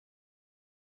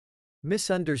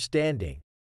Misunderstanding.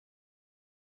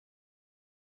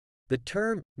 The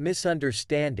term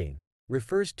misunderstanding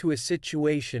refers to a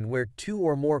situation where two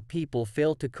or more people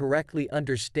fail to correctly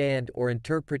understand or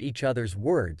interpret each other's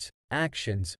words,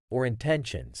 actions, or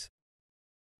intentions.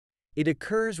 It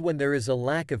occurs when there is a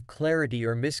lack of clarity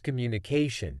or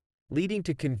miscommunication, leading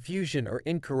to confusion or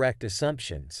incorrect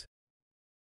assumptions.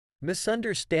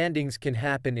 Misunderstandings can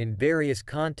happen in various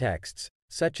contexts,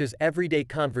 such as everyday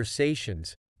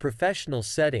conversations, professional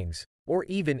settings, or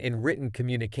even in written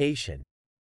communication.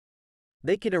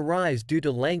 They can arise due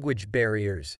to language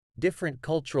barriers, different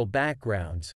cultural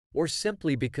backgrounds, or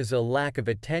simply because of a lack of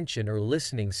attention or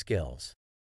listening skills.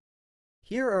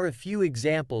 Here are a few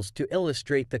examples to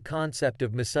illustrate the concept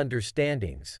of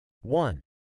misunderstandings. 1.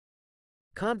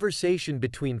 Conversation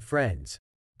between friends.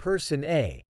 Person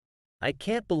A: I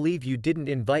can't believe you didn't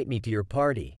invite me to your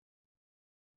party.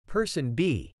 Person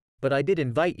B: But I did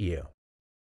invite you.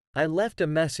 I left a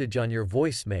message on your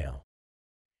voicemail.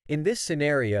 In this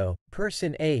scenario,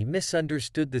 Person A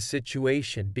misunderstood the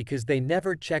situation because they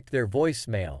never checked their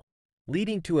voicemail,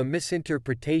 leading to a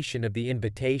misinterpretation of the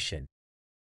invitation.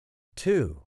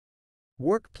 2.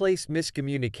 Workplace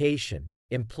miscommunication.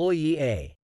 Employee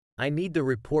A: I need the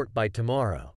report by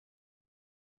tomorrow.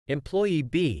 Employee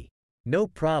B: No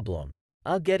problem,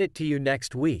 I'll get it to you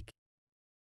next week.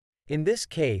 In this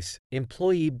case,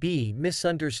 Employee B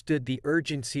misunderstood the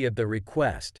urgency of the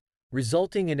request,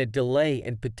 resulting in a delay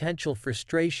and potential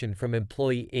frustration from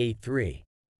Employee A3.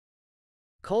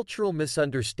 Cultural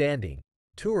misunderstanding.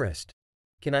 Tourist: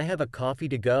 Can I have a coffee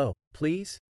to go,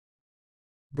 please?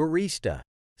 Barista: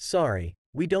 Sorry,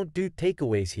 we don't do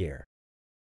takeaways here.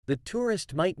 The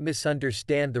tourist might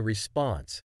misunderstand the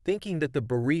response, thinking that the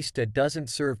barista doesn't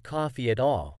serve coffee at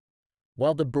all,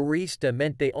 while the barista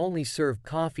meant they only serve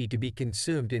coffee to be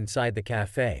consumed inside the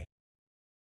cafe.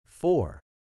 4.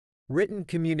 Written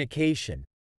communication.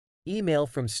 Email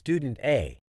from student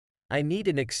A: I need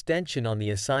an extension on the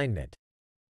assignment.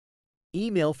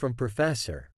 Email from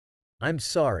professor: I'm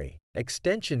sorry,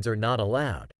 extensions are not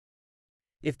allowed.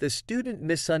 If the student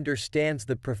misunderstands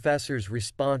the professor's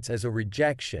response as a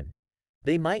rejection,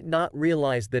 they might not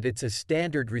realize that it's a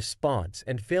standard response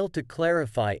and fail to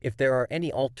clarify if there are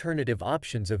any alternative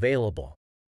options available.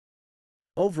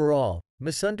 Overall,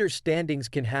 misunderstandings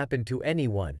can happen to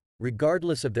anyone,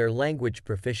 regardless of their language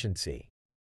proficiency.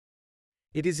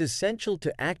 It is essential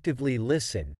to actively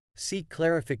listen, seek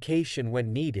clarification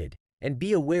when needed, and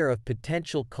be aware of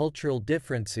potential cultural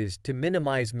differences to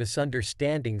minimize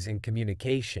misunderstandings in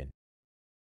communication.